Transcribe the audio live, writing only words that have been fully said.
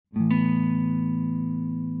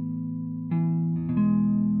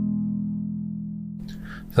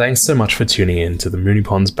Thanks so much for tuning in to the Moonee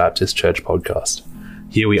Ponds Baptist Church podcast.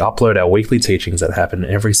 Here we upload our weekly teachings that happen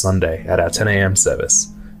every Sunday at our 10 a.m.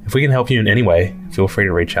 service. If we can help you in any way, feel free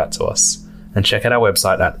to reach out to us. And check out our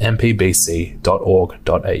website at mpbc.org.au.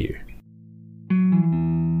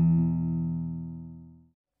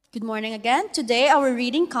 Good morning again. Today our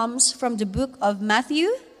reading comes from the book of Matthew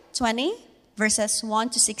 20, verses 1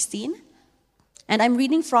 to 16. And I'm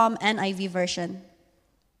reading from NIV version.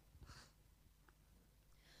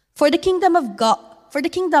 For the kingdom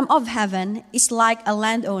of heaven is like a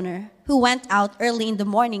landowner who went out early in the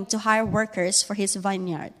morning to hire workers for his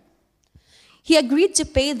vineyard. He agreed to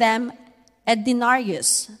pay them a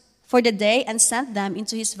denarius for the day and sent them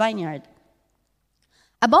into his vineyard.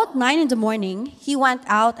 About 9 in the morning, he went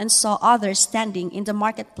out and saw others standing in the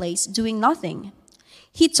marketplace doing nothing.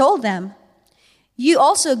 He told them, "You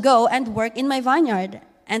also go and work in my vineyard,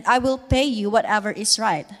 and I will pay you whatever is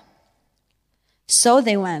right." So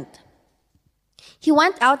they went. He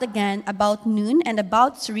went out again about noon and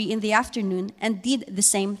about 3 in the afternoon and did the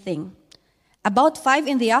same thing. About 5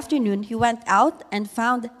 in the afternoon, he went out and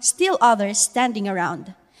found still others standing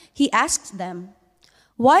around. He asked them,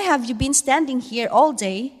 "Why have you been standing here all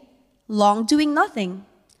day long doing nothing?"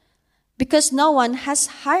 "Because no one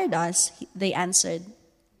has hired us," they answered.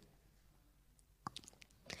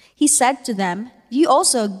 He said to them, "You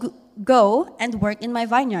also go and work in my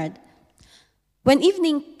vineyard." When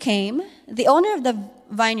evening came, the owner of the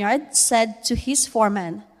vineyard said to his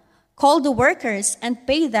foreman, "Call the workers and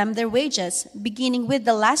pay them their wages, beginning with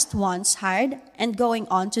the last ones hired and going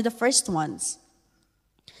on to the first ones."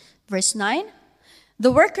 Verse 9, the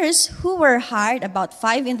workers who were hired about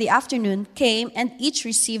 5 in the afternoon came and each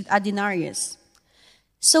received a denarius.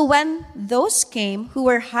 So when those came who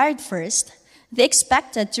were hired first, they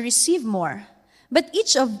expected to receive more, but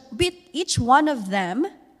each one of them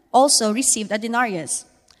also received a denarius.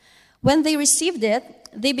 When they received it,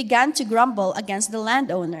 they began to grumble against the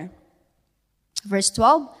landowner. Verse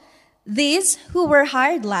 12, these who were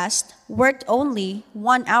hired last worked only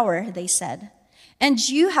 1 hour, they said, and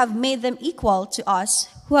you have made them equal to us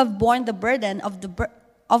who have borne the burden of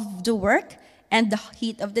the work and the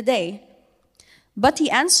heat of the day. But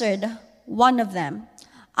he answered one of them,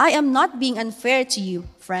 "I am not being unfair to you,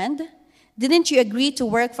 friend. Didn't you agree to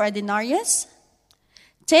work for a denarius?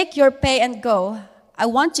 Take your pay and go. I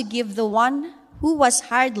want to give the one who was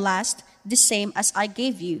hired last the same as I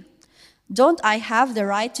gave you. Don't I have the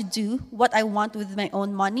right to do what I want with my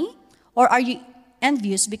own money? Or are you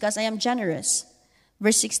envious because I am generous?"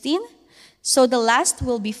 Verse 16, so the last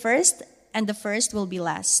will be first, and the first will be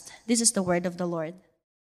last. This is the word of the Lord.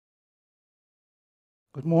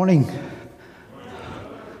 Good morning.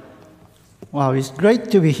 Wow, it's great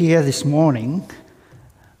to be here this morning.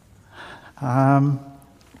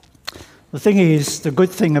 The thing is, the good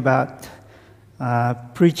thing about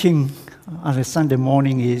preaching on a Sunday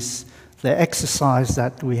morning is the exercise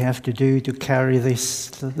that we have to do to carry this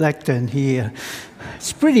lectern here.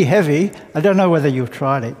 It's pretty heavy. I don't know whether you've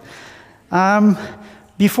tried it.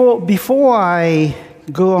 Before I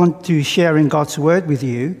go on to sharing God's word with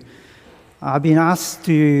you, I've been asked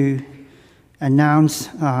to announce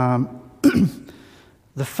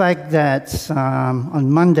the fact that on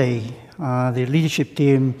Monday, the leadership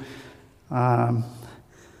team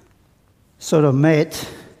sort of met,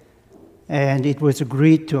 and it was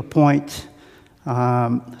agreed to appoint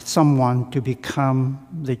someone to become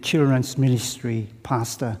the children's ministry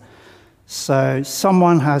pastor. So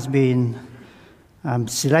someone has been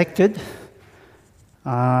selected,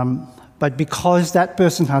 but because that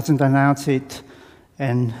person hasn't announced it,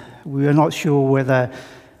 and we are not sure whether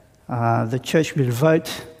the church will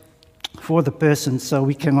vote for the person, so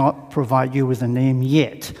we cannot provide you with a name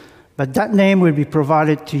yet. But that name will be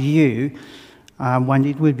provided to you when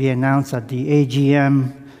it will be announced at the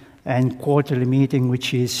AGM and quarterly meeting,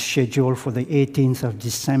 which is scheduled for the 18th of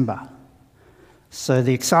December. So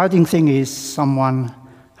the exciting thing is someone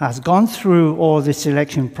has gone through all the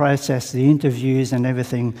selection process, the interviews and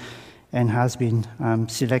everything, and has been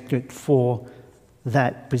selected for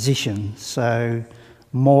that position. So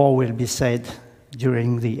more will be said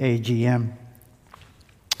during the AGM.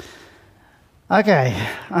 Okay.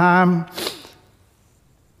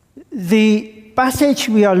 The passage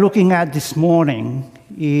we are looking at this morning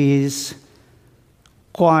is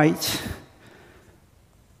quite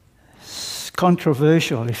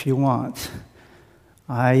controversial, if you want.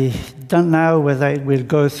 I don't know whether it will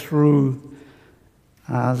go through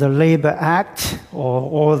the Labour Act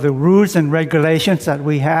or the rules and regulations that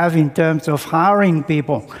we have in terms of hiring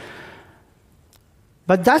people.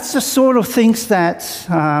 But that's the sort of things that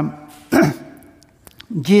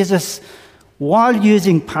Jesus while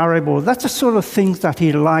using parable, that's the sort of things that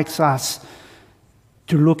he likes us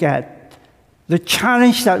to look at. The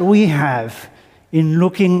challenge that we have in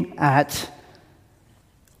looking at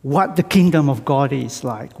what the kingdom of God is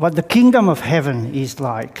like, what the kingdom of heaven is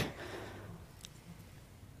like.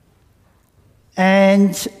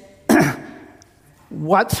 And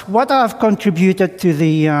what I've contributed to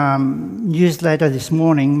the newsletter this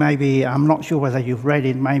morning, maybe, I'm not sure whether you've read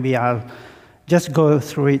it, maybe I'll just go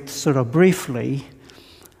through it sort of briefly.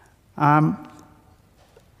 The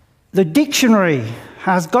dictionary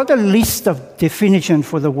has got a list of definitions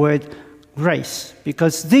for the word grace,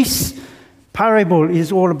 because this parable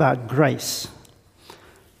is all about grace.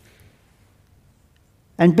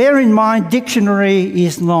 And bear in mind, dictionary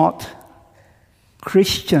is not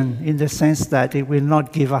Christian in the sense that it will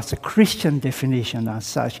not give us a Christian definition as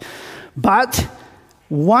such. But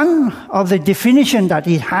one of the definitions that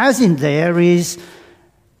it has in there is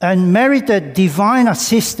unmerited divine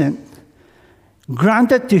assistance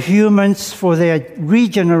granted to humans for their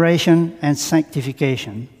regeneration and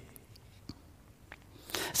sanctification.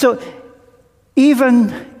 So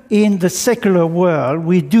even in the secular world,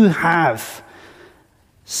 we do have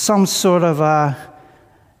some sort of a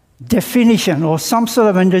definition or some sort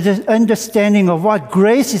of understanding of what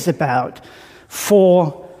grace is about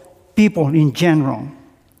for people in general.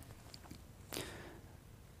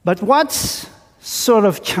 But what's sort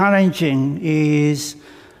of challenging is,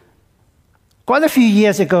 quite a few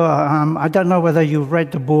years ago, I don't know whether you've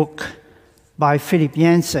read the book by Philip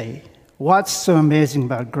Yancey, What's So Amazing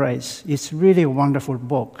About Grace? It's really a wonderful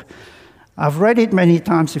book. I've read it many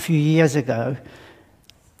times a few years ago.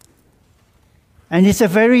 And it's a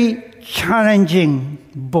very challenging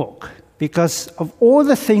book because of all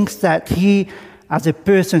the things that he, as a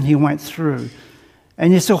person, he went through.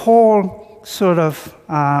 And it's a whole sort of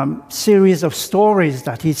series of stories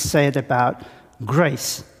that he said about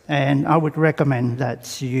grace. And I would recommend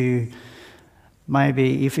that you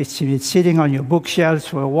maybe, if it's been sitting on your bookshelves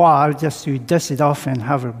for a while, just to dust it off and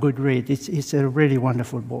have a good read. It's a really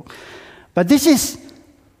wonderful book. But this is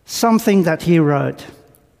something that he wrote.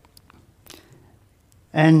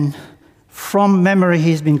 And from memory,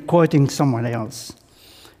 he's been quoting someone else.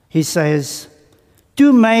 He says,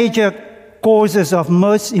 2 major causes of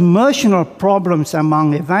most emotional problems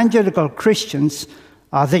among evangelical Christians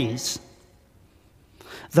are these: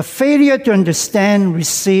 the failure to understand,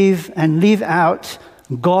 receive, and live out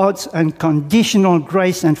God's unconditional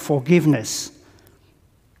grace and forgiveness,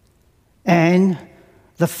 and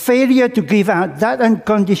the failure to give out that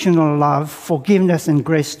unconditional love, forgiveness, and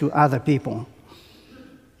grace to other people.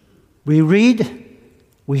 We read,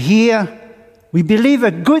 we hear, we believe a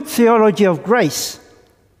good theology of grace,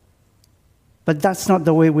 but that's not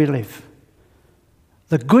the way we live.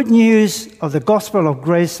 The good news of the gospel of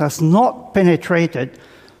grace has not penetrated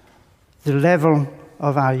the level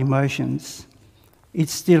of our emotions. It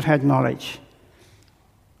still had knowledge.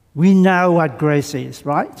 We know what grace is,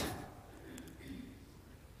 right?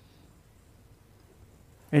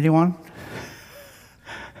 Anyone?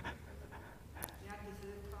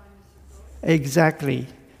 Exactly.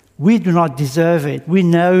 We do not deserve it. We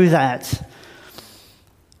know that.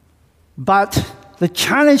 But the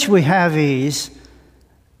challenge we have is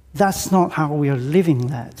that's not how we are living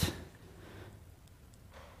that.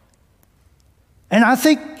 And I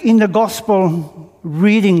think in the gospel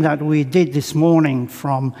reading that we did this morning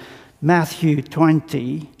from Matthew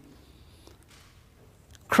 20,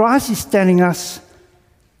 Christ is telling us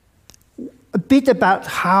a bit about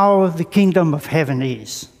how the kingdom of heaven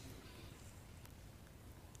is.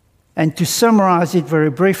 And to summarize it very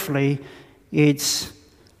briefly, he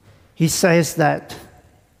says that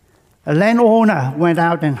a landowner went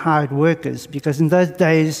out and hired workers because in those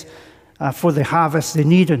days, for the harvest, they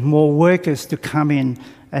needed more workers to come in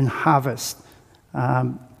and harvest.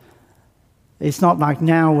 It's not like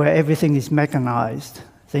now where everything is mechanized.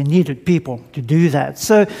 They needed people to do that.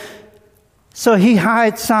 So he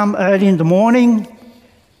hired some early in the morning,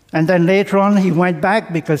 and then later on he went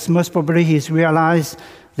back because most probably he's realized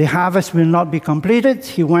the harvest will not be completed.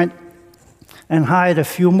 He went and hired a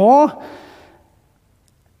few more.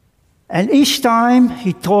 And each time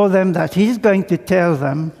he told them that he's going to tell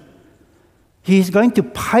them, he's going to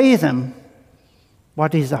pay them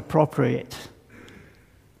what is appropriate.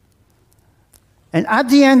 And at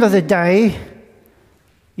the end of the day,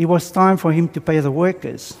 it was time for him to pay the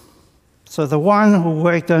workers. So the one who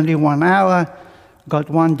worked only 1 hour got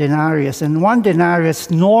 1 denarius. And 1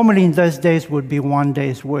 denarius normally in those days would be 1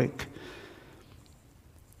 day's work.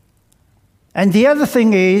 And the other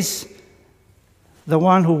thing is, The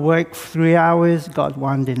one who worked 3 hours got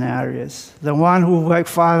 1 denarius. The one who worked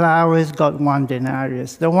 5 hours got 1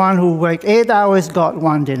 denarius. The one who worked 8 hours got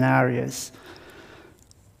 1 denarius.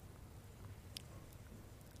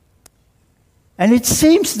 And it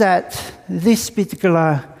seems that this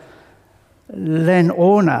particular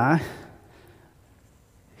landowner,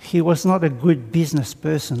 he was not a good business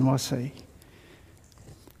person, was he?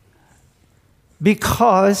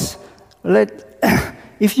 Because,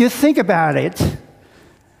 if you think about it,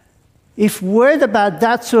 if word about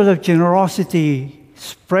that sort of generosity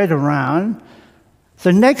spread around,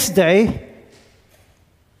 the next day,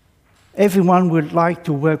 everyone would like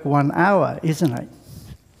to work 1 hour, isn't it?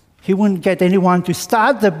 He wouldn't get anyone to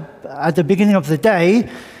start at the beginning of the day,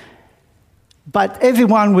 but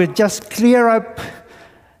everyone would just clear up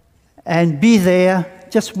and be there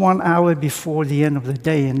just 1 hour before the end of the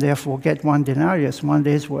day, and therefore get 1 denarius, 1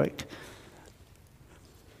 day's work.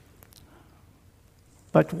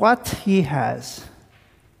 But what he has,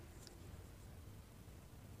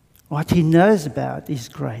 what he knows about is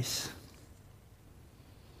grace.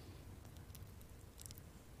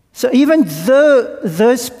 So even though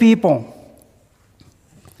those people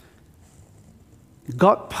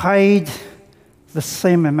got paid the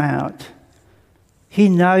same amount, he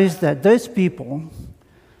knows that those people,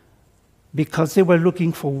 because they were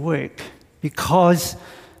looking for work, because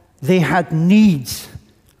they had needs,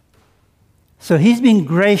 so he's been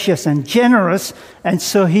gracious and generous, and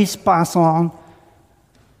so he's passed on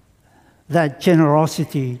that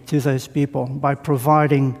generosity to those people by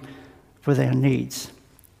providing for their needs.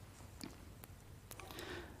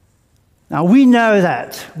 Now we know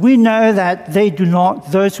that. We know that they do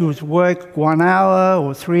not, those who work 1 hour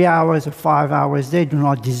or 3 hours or 5 hours, they do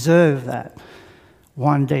not deserve that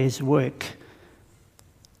 1 day's work.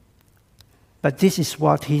 But this is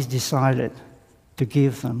what he's decided to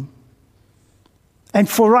give them. And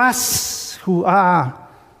for us who are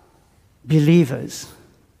believers,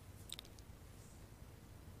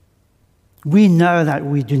 we know that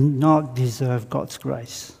we do not deserve God's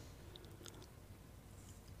grace.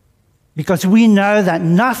 Because we know that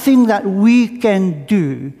nothing that we can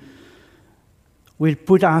do will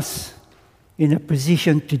put us in a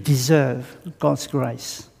position to deserve God's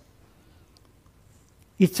grace.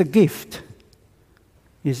 It's a gift,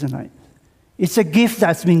 isn't it? It's a gift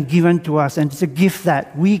that's been given to us, and it's a gift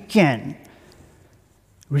that we can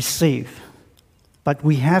receive. But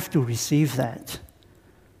we have to receive that.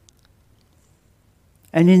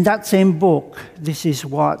 And in that same book, this is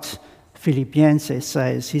what Philippians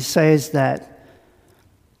says. He says that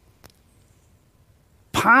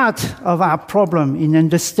part of our problem in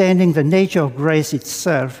understanding the nature of grace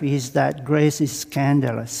itself is that grace is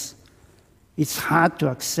scandalous. It's hard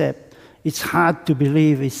to accept. It's hard to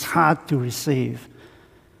believe. It's hard to receive.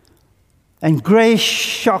 And grace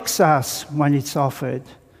shocks us when it's offered.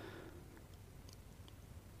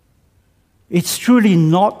 It's truly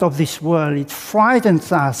not of this world. It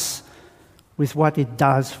frightens us with what it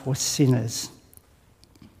does for sinners.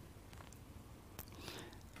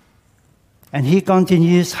 And he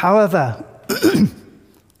continues, however,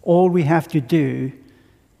 all we have to do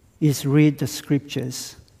is read the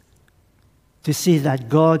scriptures to see that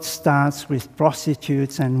God starts with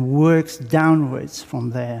prostitutes and works downwards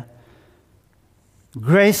from there.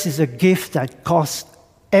 Grace is a gift that costs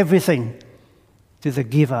everything to the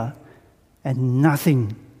giver and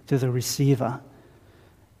nothing to the receiver.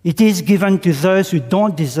 It is given to those who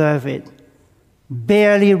don't deserve it,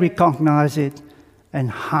 barely recognize it,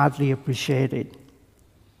 and hardly appreciate it.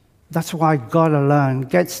 That's why God alone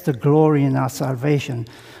gets the glory in our salvation,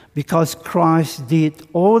 because Christ did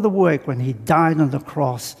all the work when he died on the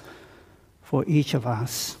cross for each of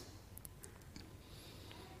us.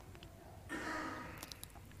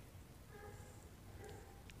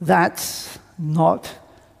 That's not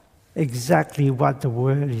exactly what the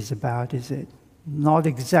world is about, is it? Not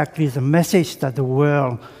exactly the message that the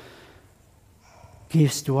world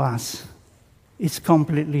gives to us. It's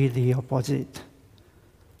completely the opposite.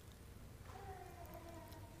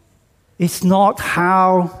 It's not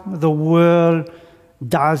how the world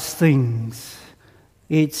does things.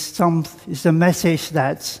 It's a message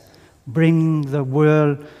that's bringing the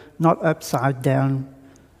world not upside down,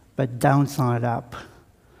 but downside up.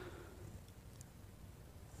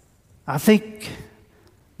 I think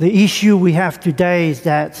the issue we have today is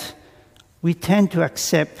that we tend to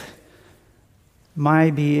accept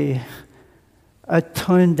maybe a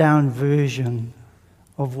toned-down version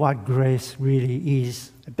of what grace really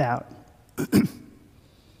is about.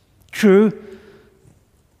 True,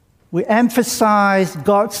 we emphasize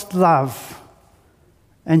God's love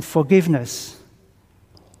and forgiveness.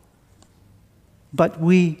 but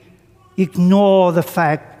we ignore the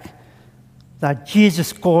fact that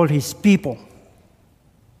Jesus called his people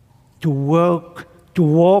to walk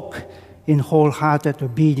in wholehearted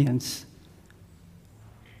obedience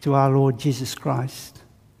to our Lord Jesus Christ.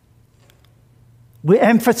 We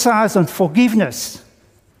emphasize on forgiveness,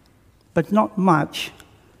 but not much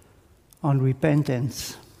on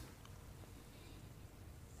repentance.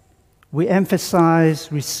 We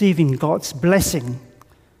emphasize receiving God's blessing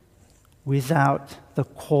without the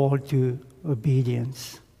call to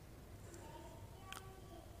obedience.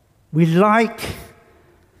 We like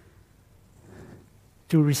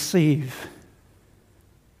to receive,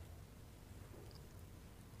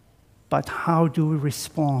 but how do we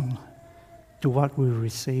respond to what we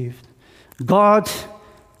received? God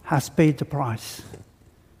has paid the price.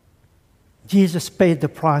 Jesus paid the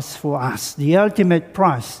price for us, the ultimate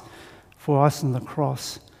price for us on the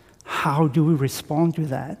cross. How do we respond to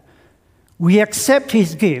that? We accept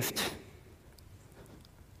his gift,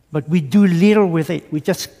 but we do little with it. We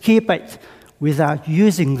just keep it without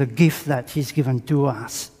using the gift that he's given to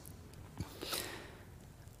us.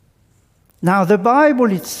 Now, the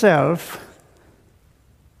Bible itself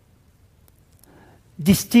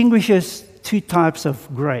distinguishes two types of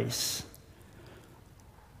grace.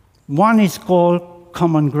 One is called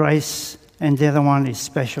common grace, and the other one is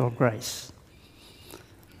special grace.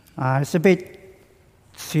 It's a bit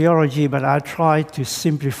theology, but I try to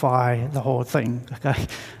simplify the whole thing. Okay?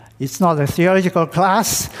 It's not a theological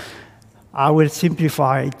class. I will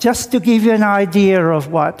simplify it just to give you an idea of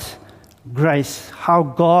what grace, how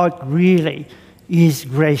God really is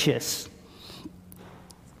gracious.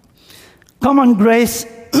 Common grace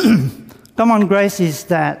is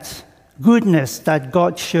that goodness that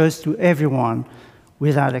God shows to everyone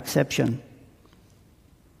without exception.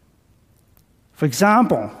 For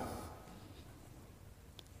example,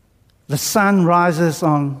 the sun rises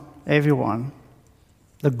on everyone,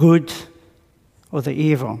 the good or the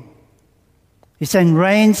evil. He sends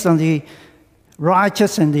rains on the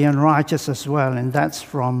righteous and the unrighteous as well, and that's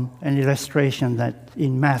from an illustration that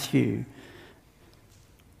in Matthew.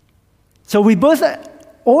 So we both,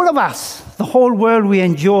 all of us, the whole world, we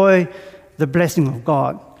enjoy the blessing of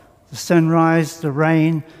God. The sunrise, the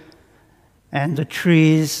rain, and the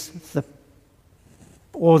trees,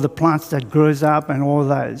 all the plants that grows up and all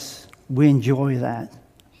those. We enjoy that.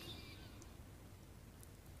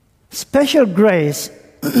 Special grace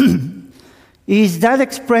is that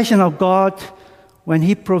expression of God when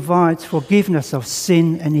he provides forgiveness of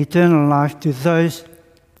sin and eternal life to those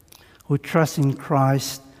who trust in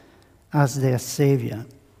Christ as their Savior.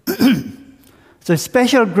 So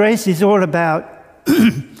special grace is all about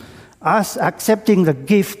us accepting the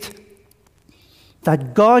gift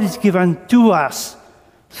that God has given to us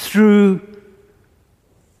through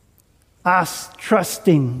us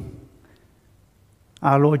trusting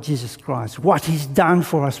our Lord Jesus Christ, what he's done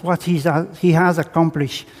for us, what he has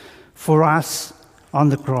accomplished for us on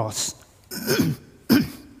the cross.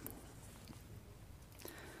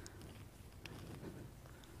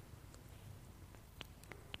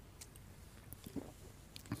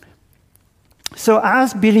 So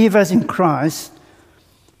as believers in Christ,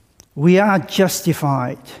 we are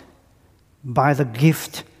justified by the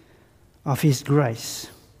gift of his grace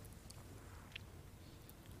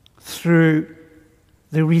through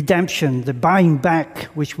the redemption, the buying back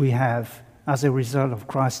which we have as a result of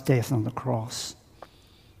Christ's death on the cross.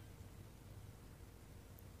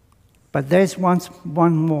 But there's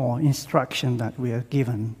one more instruction that we are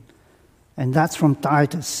given, and that's from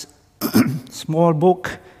Titus. Small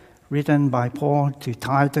book written by Paul to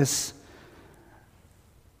Titus.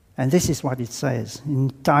 And this is what it says. In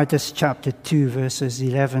Titus chapter 2, verses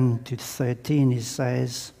 11 to 13, it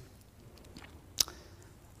says,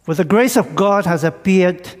 "For the grace of God has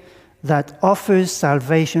appeared that offers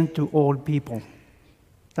salvation to all people."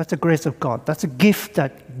 That's the grace of God. That's a gift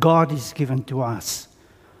that God has given to us.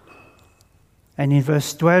 And in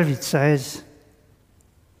verse 12 it says,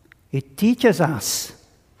 it teaches us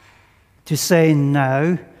to say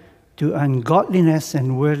no to ungodliness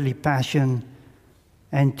and worldly passion,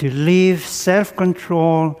 and to live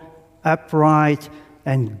self-control, upright,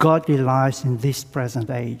 and godly lives in this present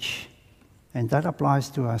age. And that applies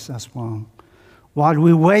to us as well. While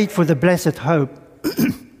we wait for the blessed hope,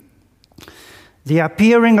 the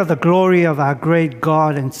appearing of the glory of our great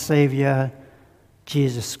God and Savior,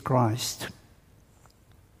 Jesus Christ.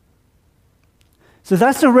 So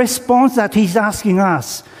that's the response that he's asking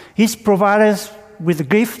us. He's provided us with the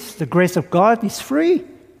gift, the grace of God. It's free,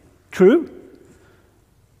 true.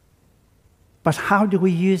 But how do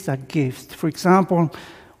we use that gift? For example,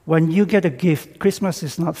 when you get a gift, Christmas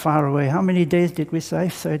is not far away. How many days did we say?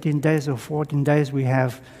 13 days or 14 days we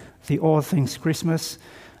have the All Things Christmas.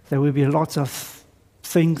 There will be lots of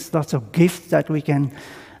things, lots of gifts that we can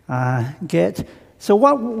get. So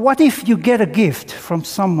what if you get a gift from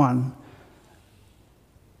someone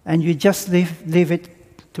and you just leave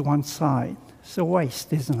it to one side? It's a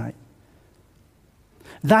waste, isn't it?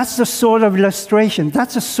 That's the sort of illustration.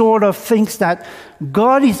 That's the sort of things that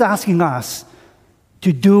God is asking us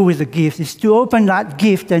to do with the gift, is to open that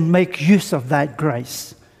gift and make use of that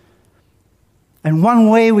grace. And one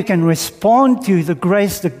way we can respond to the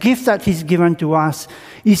grace, the gift that He's given to us,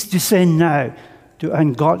 is to say no to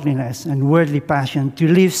ungodliness and worldly passion, to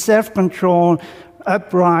live self-controlled,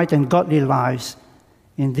 upright, and godly lives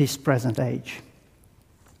in this present age.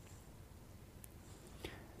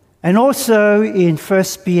 And also in 1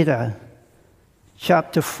 Peter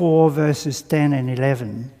chapter 4, verses 10 and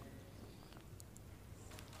 11,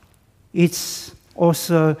 it's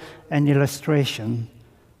also an illustration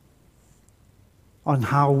on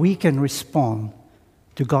how we can respond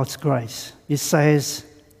to God's grace. It says,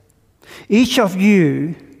 each of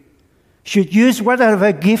you should use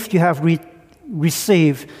whatever gift you have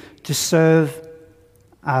received to serve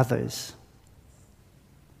others.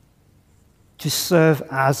 To serve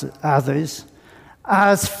others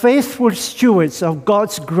as faithful stewards of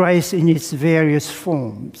God's grace in its various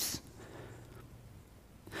forms.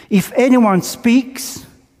 If anyone speaks,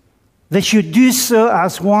 they should do so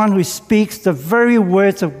as one who speaks the very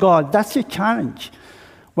words of God. That's a challenge.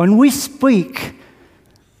 When we speak,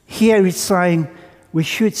 here it's saying we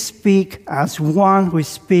should speak as one who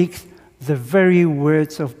speaks the very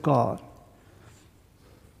words of God.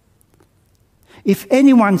 If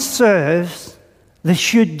anyone serves, they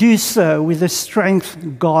should do so with the strength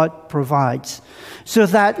God provides, so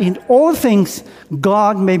that in all things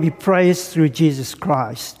God may be praised through Jesus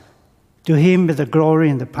Christ. To Him be the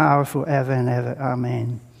glory and the power forever and ever.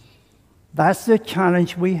 Amen. That's the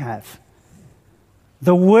challenge we have.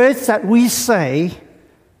 The words that we say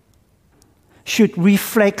should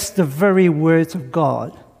reflect the very words of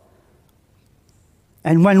God.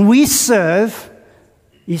 And when we serve,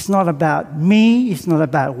 it's not about me, it's not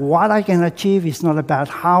about what I can achieve, it's not about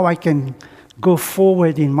how I can go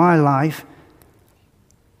forward in my life.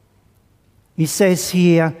 It says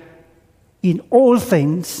here, in all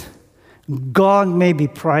things, God may be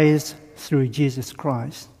praised through Jesus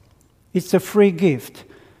Christ. It's a free gift,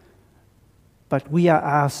 but we are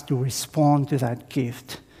asked to respond to that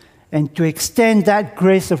gift and to extend that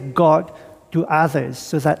grace of God to others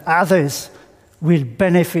so that others will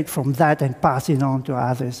benefit from that and pass it on to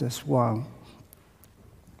others as well.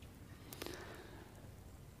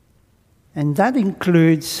 And that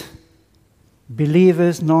includes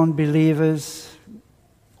believers, non-believers,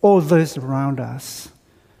 all those around us.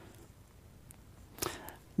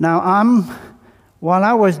 Now, while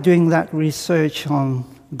I was doing that research on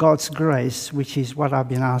God's grace, which is what I've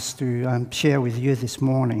been asked to share with you this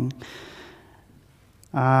morning,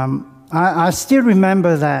 I still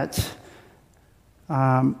remember that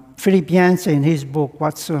Philip Yancey, in his book,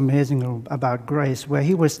 What's So Amazing About Grace, where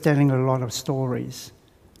he was telling a lot of stories.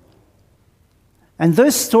 And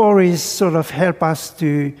those stories sort of help us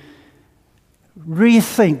to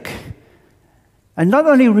rethink, and not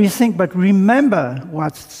only rethink, but remember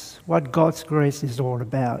what God's grace is all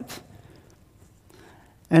about.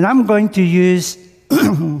 And I'm going to use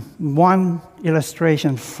one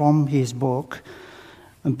illustration from his book,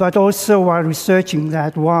 but also while researching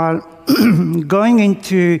that, while going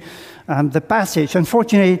into the passage.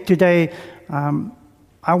 Unfortunately, today,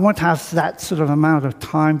 I won't have that sort of amount of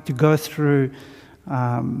time to go through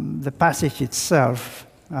the passage itself.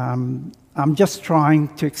 I'm just trying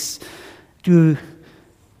to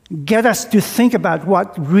get us to think about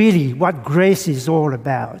what grace is all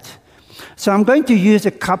about. So I'm going to use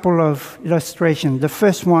a couple of illustrations. The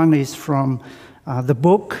first one is from the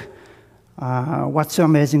book, What's So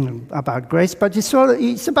Amazing About Grace, but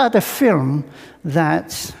it's about a film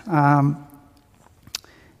that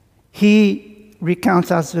he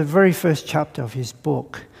recounts as the very first chapter of his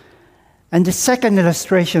book. And the second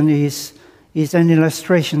illustration is an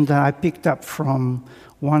illustration that I picked up from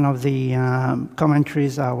one of the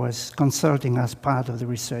commentaries I was consulting as part of the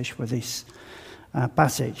research for this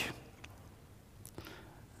passage.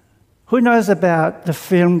 Who knows about the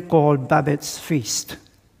film called Babette's Feast?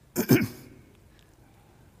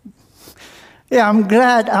 Yeah, I'm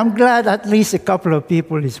glad at least a couple of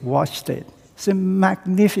people has watched it. It's a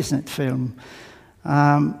magnificent film.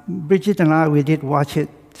 Bridget and I, we did watch it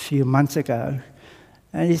a few months ago,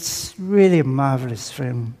 and it's really a marvelous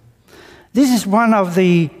film. This is one of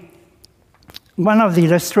the one of the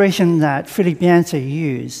illustrations that Philip Yancey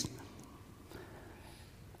used.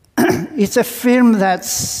 It's a film that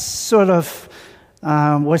sort of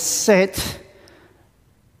was set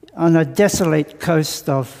on a desolate coast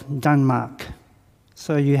of Denmark.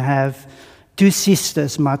 So you have two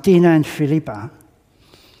sisters, Martina and Philippa.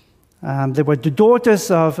 They were the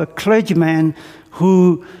daughters of a clergyman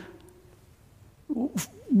who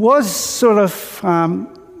was sort of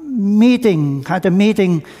had a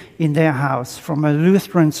meeting in their house from a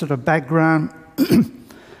Lutheran sort of background.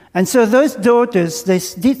 And so those daughters, they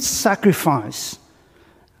did sacrifice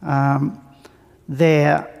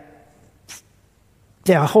their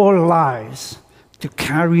whole lives to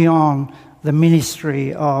carry on the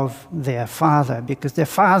ministry of their father, because their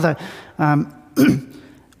father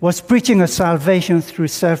was preaching a salvation through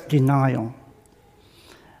self-denial.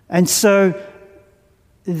 And so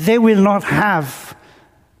they will not have,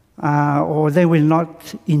 or they will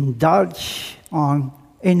not indulge on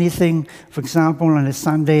anything. For example, on a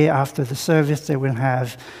Sunday after the service, they will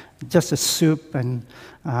have just a soup and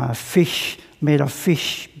fish made of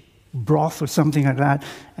fish broth or something like that,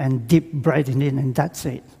 and dip bread in it, and that's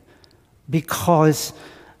it. Because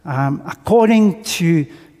according to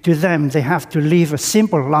them, they have to live a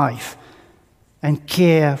simple life and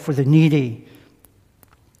care for the needy.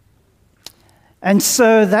 And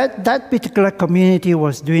so that particular community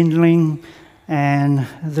was dwindling, and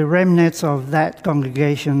the remnants of that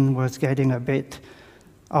congregation was getting a bit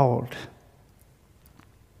old.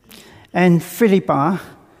 And Philippa,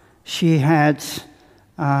 she had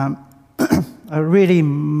a really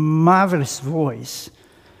marvelous voice.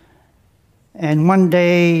 And one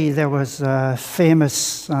day there was a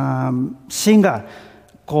famous singer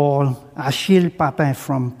called Achille Papin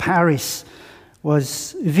from Paris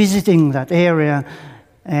was visiting that area,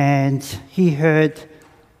 and he heard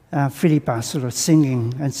Philippa sort of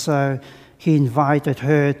singing, and so he invited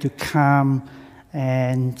her to come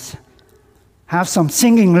and have some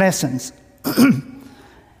singing lessons.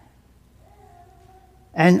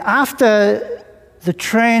 And after the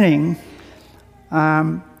training,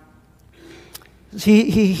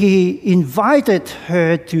 he invited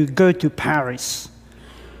her to go to Paris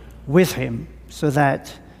with him so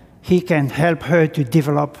that he can help her to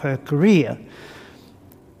develop her career.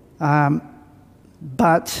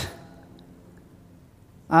 But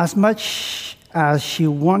as much as she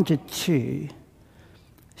wanted to,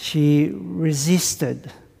 she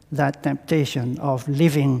resisted that temptation of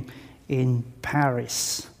living in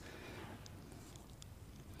Paris.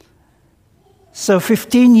 So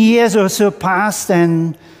 15 years or so passed,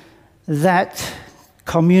 and that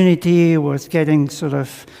community was getting sort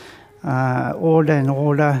of older and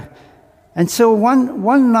older. And so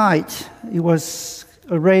one night, it was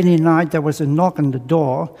a rainy night, there was a knock on the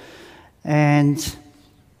door, and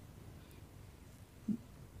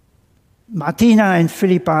Martina and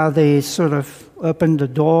Philippa, they sort of opened the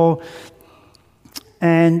door,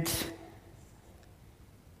 and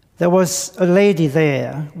there was a lady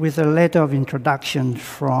there with a letter of introduction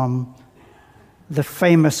from the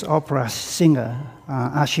famous opera singer,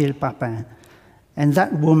 Achille Papin. And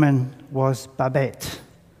that woman was Babette,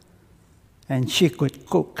 and she could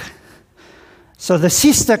cook. So the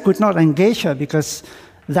sister could not engage her because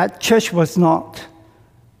that church was not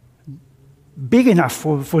big enough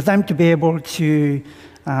for them to be able to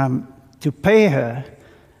pay her.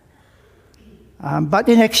 But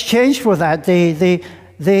in exchange for that,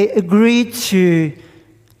 they agreed to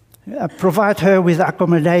provide her with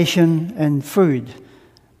accommodation and food,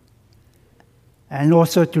 and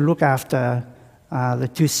also to look after the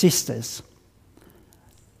two sisters.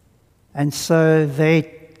 And so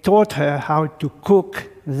they taught her how to cook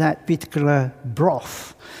that particular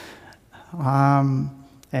broth.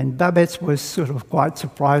 And Babette was sort of quite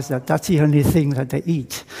surprised that that's the only thing that they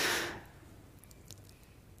eat.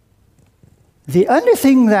 The only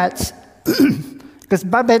thing that, because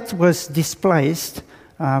Babette was displaced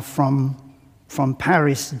from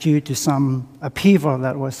Paris due to some upheaval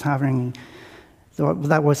that was happening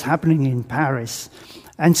in Paris.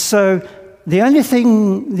 And so the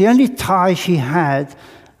only tie she had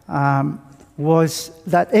was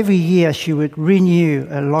that every year she would renew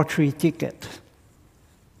a lottery ticket.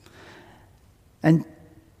 And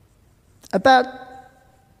about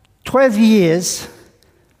 12 years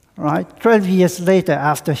later,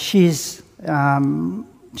 after she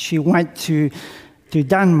went to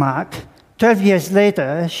Denmark, 12 years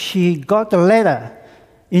later, she got a letter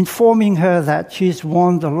informing her that she's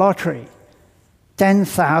won the lottery.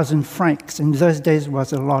 10,000 francs in those days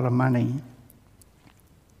was a lot of money.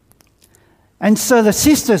 And so the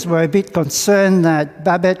sisters were a bit concerned that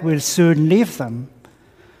Babette will soon leave them.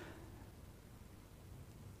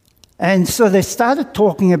 And so they started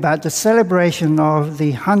talking about the celebration of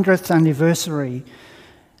the 100th anniversary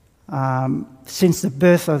since the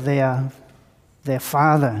birth of their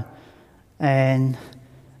father. And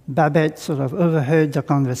Babette sort of overheard the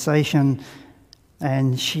conversation,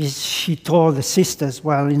 and she told the sisters,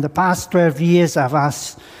 well, in the past 12 years I've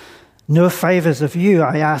asked no favors of you.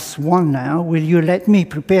 I ask one now. Will you let me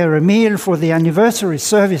prepare a meal for the anniversary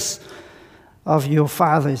service of your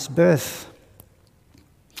father's birth?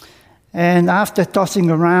 And after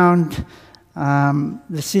tossing around,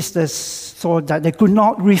 the sisters thought that they could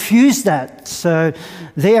not refuse that. So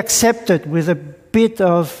they accepted with a bit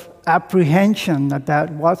of apprehension about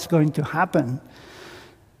what's going to happen.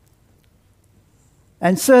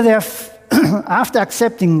 And so after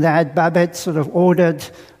accepting that, Babette sort of ordered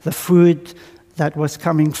the food that was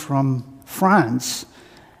coming from France.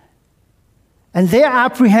 And their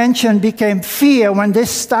apprehension became fear when they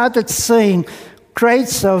started seeing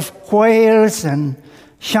crates of quails and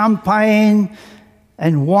champagne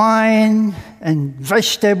and wine and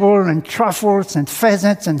vegetable and truffles and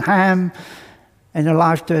pheasants and ham and a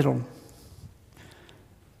live turtle.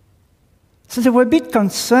 So they were a bit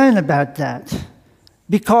concerned about that,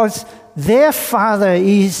 because their father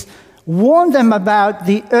warned them about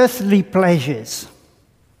the earthly pleasures.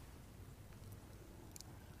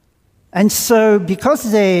 And so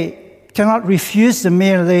because they cannot refuse the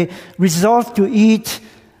meal, they resolved to eat.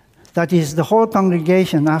 That is, the whole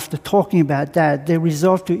congregation, after talking about that, they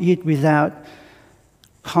resolved to eat without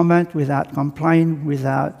comment, without complaint,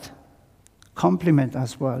 without compliment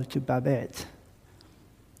as well to Babette.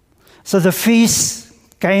 So the feast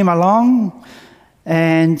came along,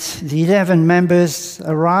 and the 11 members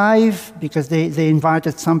arrived because they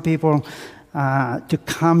invited some people to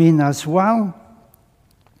come in as well.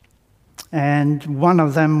 And one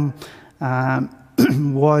of them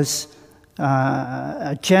was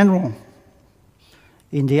a general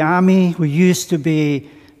in the army who used to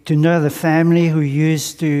know the family, who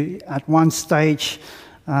used to, at one stage,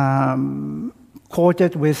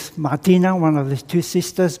 courted with Martina, one of the two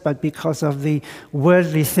sisters, but because of the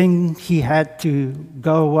worldly thing, he had to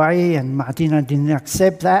go away, and Martina didn't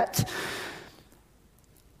accept that.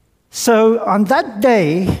 So on that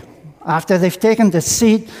day, after they've taken the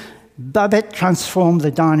seat, Babette transformed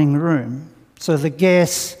the dining room. So the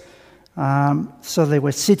guests, so they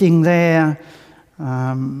were sitting there,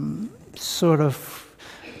 sort of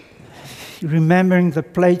remembering the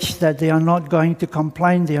pledge that they are not going to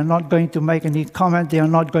complain, they are not going to make any comment, they are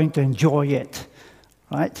not going to enjoy it,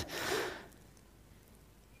 right?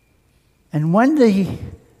 And when the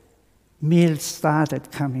meal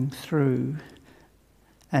started coming through,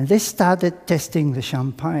 and they started testing the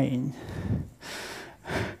champagne,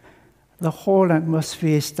 the whole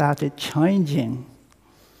atmosphere started changing.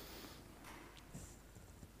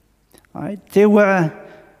 Right? They were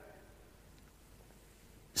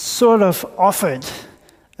sort of offered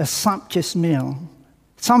a sumptuous meal,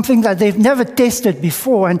 something that they've never tasted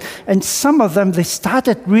before, and some of them, they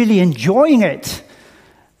started really enjoying it.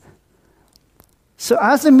 So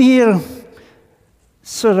as the meal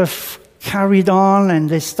sort of carried on and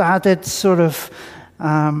they started sort of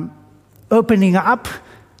opening up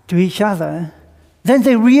to each other, then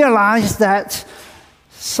they realized that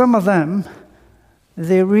some of them,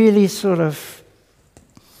 they really sort of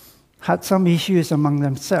had some issues among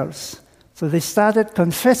themselves. So they started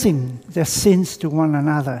confessing their sins to one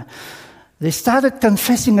another. They started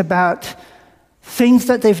confessing about things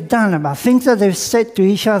that they've done, about things that they've said to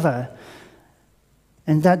each other,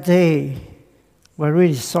 and that they were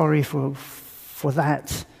really sorry for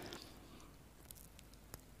that.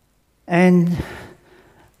 And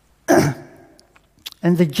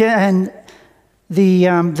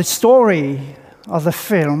the story of the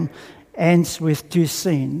film ends with two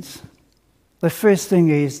scenes. The first thing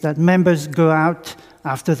is that members go out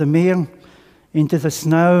after the meal into the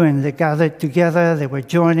snow, and they gathered together. They were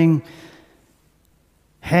joining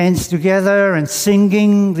hands together and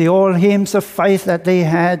singing the old hymns of faith that they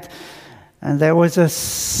had. And there was a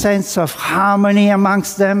sense of harmony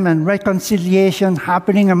amongst them and reconciliation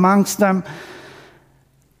happening amongst them.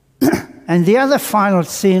 And the other final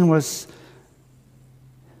scene was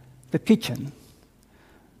the kitchen.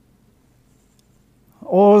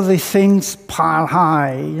 All the things piled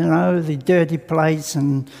high, the dirty plates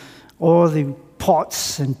and all the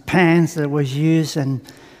pots and pans that was used, and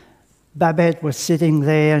Babette was sitting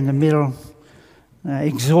there in the middle,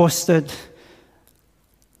 exhausted,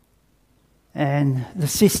 and the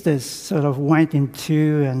sisters sort of went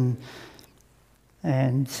into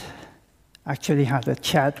and actually had a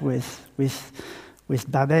chat with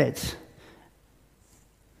Babette.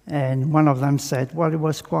 And one of them said, well, it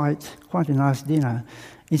was quite a nice dinner.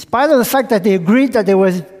 In spite of the fact that they agreed that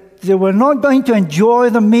they were not going to enjoy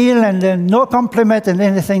the meal and then no compliment and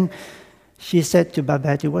anything, she said to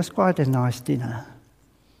Babette, it was quite a nice dinner.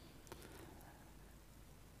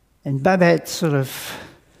 And Babette sort of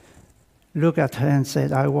looked at her and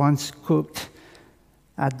said, I once cooked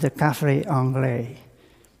at the Café Anglais.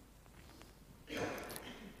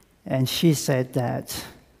 And she said that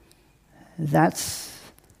that's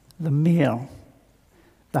the meal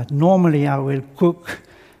that normally I will cook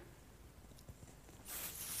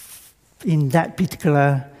in that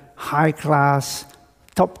particular high-class,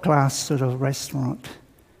 top-class sort of restaurant.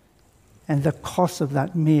 And the cost of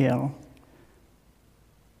that meal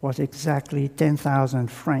was exactly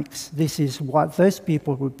 10,000 francs. This is what those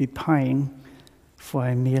people would be paying for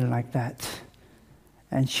a meal like that.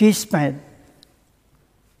 And she spent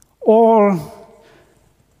all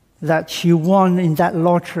that she won in that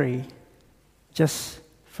lottery just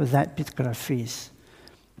for that particular feast.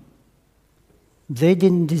 They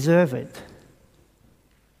didn't deserve it.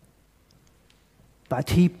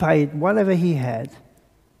 But he paid whatever he had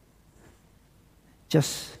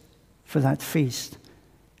just for that feast.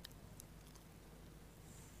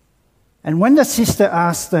 And when the sister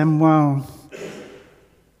asked them, well,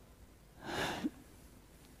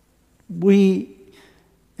 we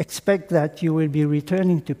expect that you will be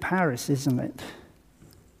returning to Paris, isn't it?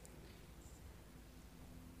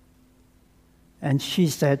 And she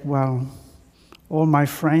said, well, all my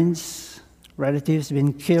friends, relatives have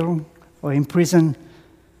been killed or imprisoned,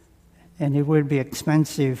 and it will be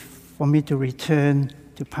expensive for me to return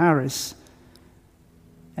to Paris.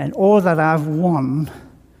 And all that I've won,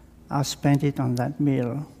 I've spent it on that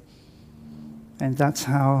meal. And that's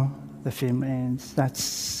how the film ends.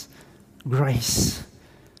 That's grace.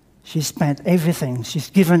 She spent everything. She's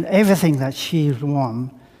given everything that she's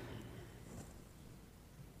won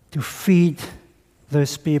to feed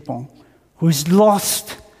those people who's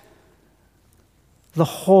lost the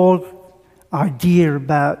whole idea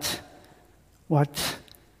about what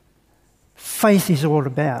faith is all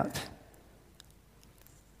about.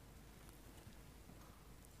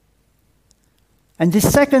 And the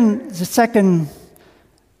second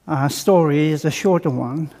story is a shorter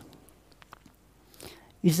one.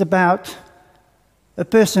 It's about a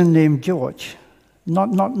person named George.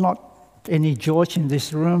 Not any George in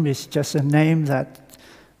this room. It's just a name that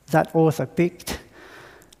author picked.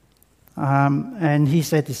 And he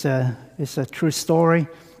said it's a true story.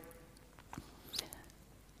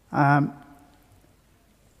 And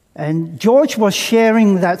George was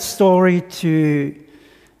sharing that story to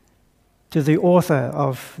the author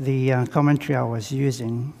of the commentary I was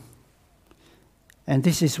using. And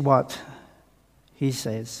this is what he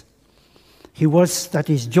says.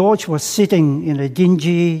 George was sitting in a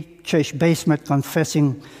dingy church basement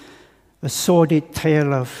confessing a sordid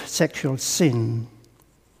tale of sexual sin.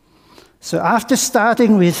 So after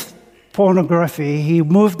starting with pornography, he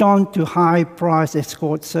moved on to high-priced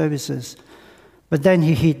escort services, but then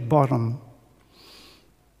he hit bottom.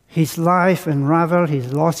 His life unraveled, he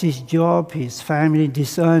lost his job, his family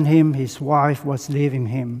disowned him, his wife was leaving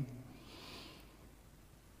him.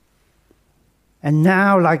 And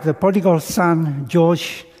now, like the prodigal son,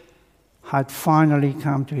 George had finally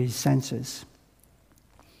come to his senses.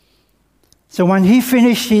 So when he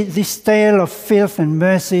finished this tale of filth and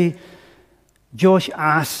mercy, George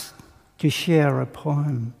asked to share a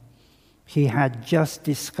poem he had just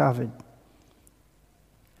discovered.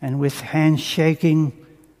 And with hands shaking,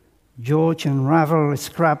 George unraveled a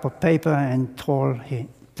scrap of paper and told him,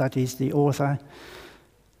 that is the author,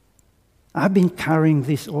 I've been carrying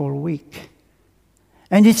this all week.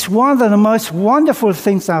 And it's one of the most wonderful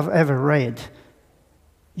things I've ever read.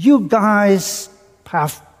 You guys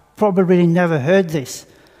have probably never heard this.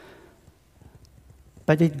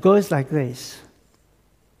 But it goes like this.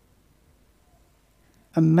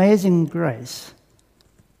 Amazing grace,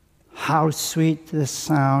 how sweet the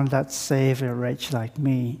sound that saved a wretch like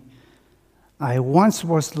me. I once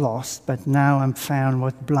was lost, but now I'm found,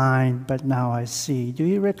 was blind, but now I see. Do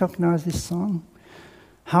you recognize this song?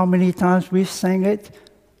 How many times we've sang it?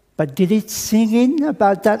 But did it sing in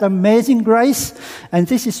about that amazing grace? And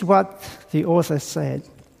this is what the author said.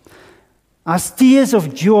 As tears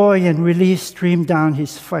of joy and relief streamed down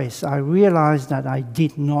his face, I realized that I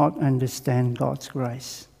did not understand God's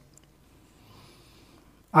grace.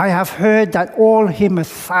 I have heard that old hymn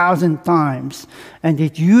 1,000 times, and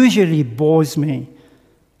it usually bores me.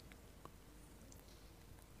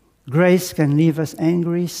 Grace can leave us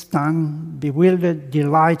angry, stunned, bewildered,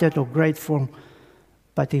 delighted, or grateful,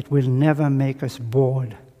 but it will never make us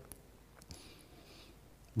bored.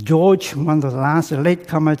 George, one of the last, a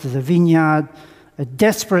latecomer to the vineyard, a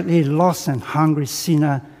desperately lost and hungry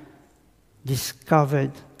sinner,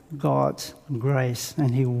 discovered God's grace,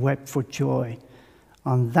 and he wept for joy.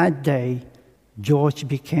 On that day, George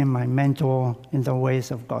became my mentor in the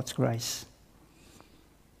ways of God's grace.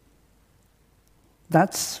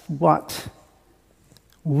 That's what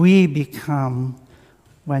we become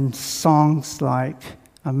when songs like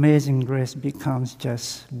Amazing Grace becomes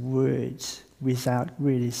just words without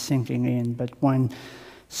really sinking in. But when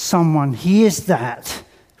someone hears that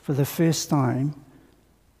for the first time,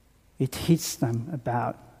 it hits them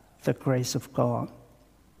about the grace of God.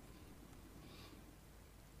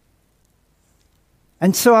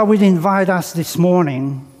 And so I would invite us this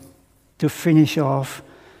morning to finish off,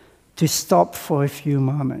 to stop for a few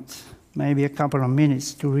moments, maybe a couple of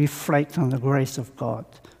minutes, to reflect on the grace of God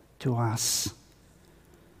to us,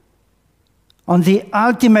 on the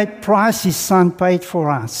ultimate price His Son paid for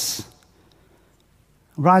us,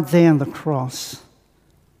 right there on the cross,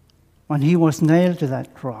 when He was nailed to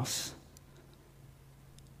that cross.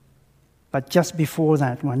 But just before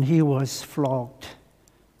that, when He was flogged,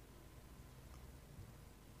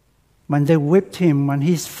 when they whipped Him, when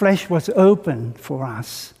His flesh was opened for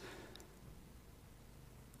us,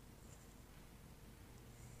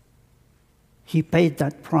 He paid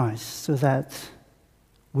that price so that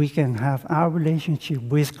we can have our relationship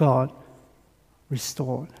with God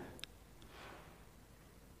restored.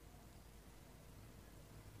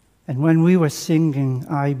 And when we were singing,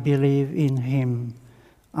 I believe in Him,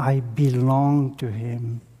 I belong to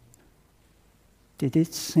Him, did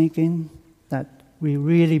it sink in that we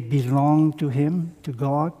really belong to Him, to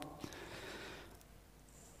God?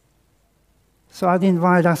 So I'd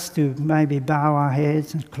invite us to maybe bow our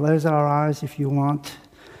heads and close our eyes if you want,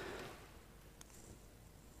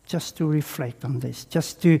 just to reflect on this,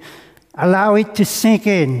 just to allow it to sink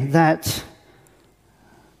in that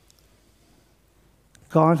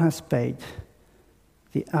God has paid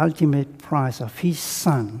the ultimate price of His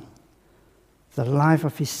Son, the life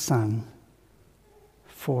of His Son,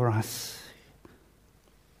 for us.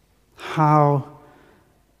 How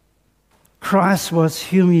Christ was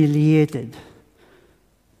humiliated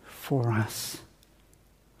for us.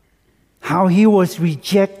 How He was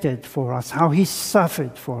rejected for us. How He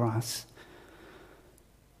suffered for us.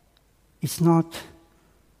 It's not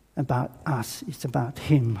about us. It's about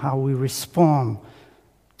Him. How we respond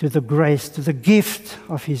to the grace, to the gift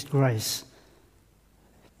of His grace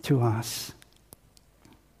to us.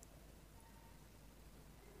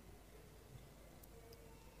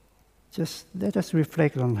 Just let us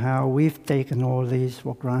reflect on how we've taken all these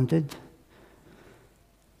for granted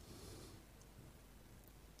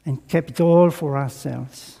and kept it all for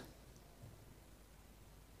ourselves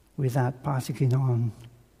without passing it on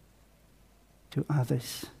to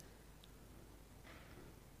others.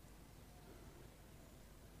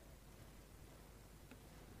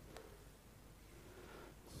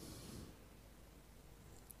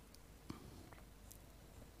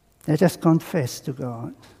 Let us confess to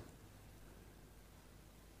God.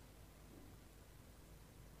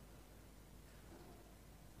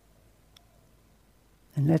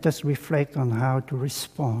 And let us reflect on how to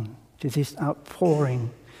respond to this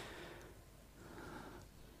outpouring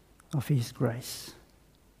of His grace.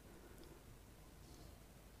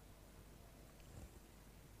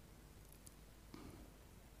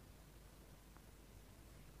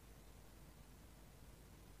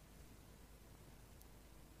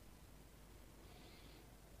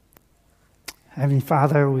 Heavenly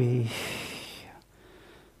Father, we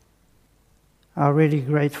are really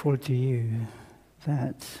grateful to You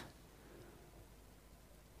that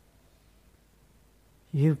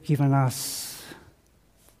You've given us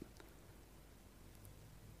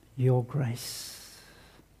Your grace.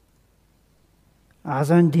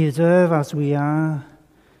 As undeserved as we are,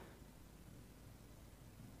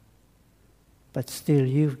 but still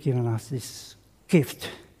You've given us this gift,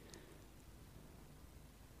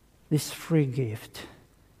 this free gift.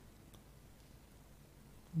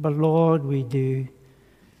 But Lord, we do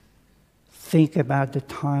think about the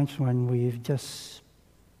times when we've just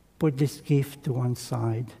put this gift to one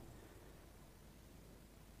side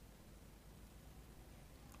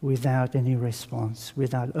without any response,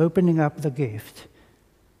 without opening up the gift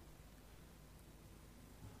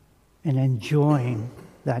and enjoying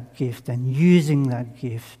that gift and using that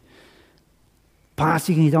gift,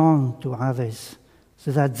 passing it on to others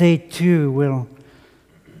so that they too will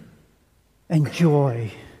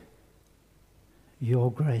enjoy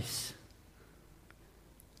Your grace.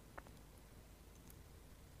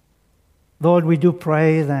 Lord, we do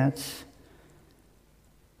pray that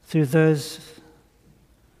through those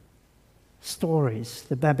stories,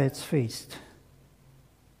 the Babette's Feast.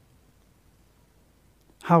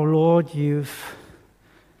 How, Lord, you've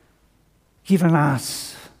given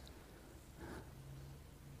us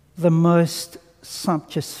the most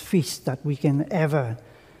sumptuous feast that we can ever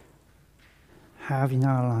have in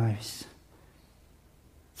our lives.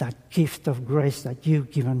 That gift of grace that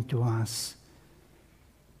you've given to us.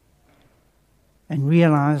 And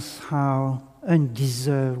realize how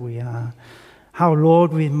undeserved we are. How,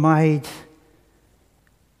 Lord, we've made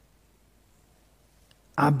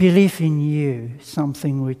our belief in you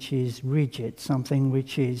something which is rigid, something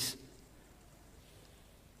which is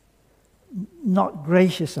not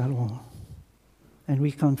gracious at all. And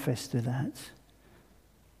we confess to that.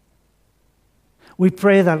 We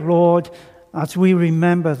pray that, Lord, as we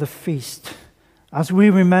remember the feast, as we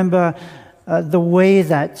remember the way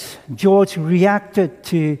that George reacted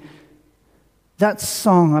to that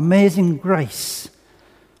song, Amazing Grace,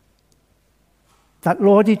 that,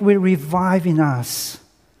 Lord, it will revive in us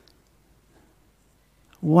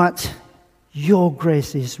what your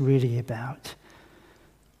grace is really about.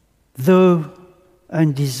 Though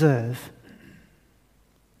undeserved,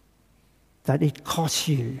 that it costs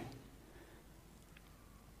you.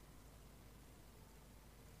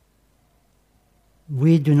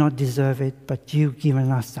 We do not deserve it, but you've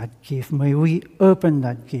given us that gift. May we open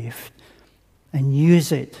that gift and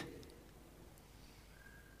use it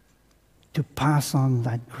to pass on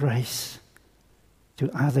that grace to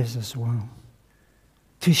others as well.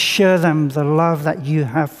 To show them the love that you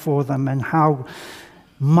have for them and how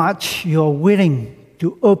much you're willing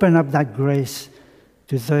to open up that grace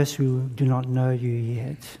to those who do not know you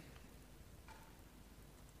yet.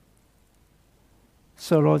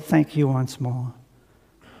 So, Lord, thank you once more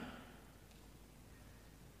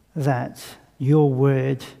that your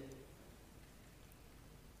word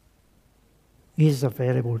is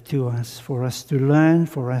available to us, for us to learn,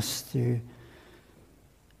 for us to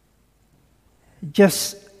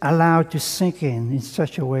just allow to sink in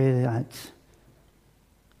such a way that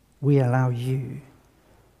we allow you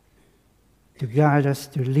to guide us,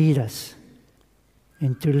 to lead us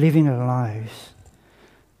into living a life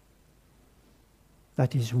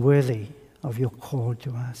that is worthy of your call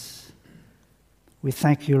to us. We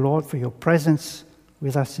thank you, Lord, for your presence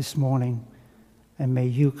with us this morning, and may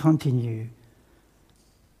you continue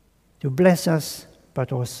to bless us,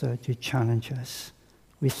 but also to challenge us.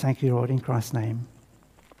 We thank you, Lord, in Christ's name.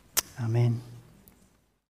 Amen.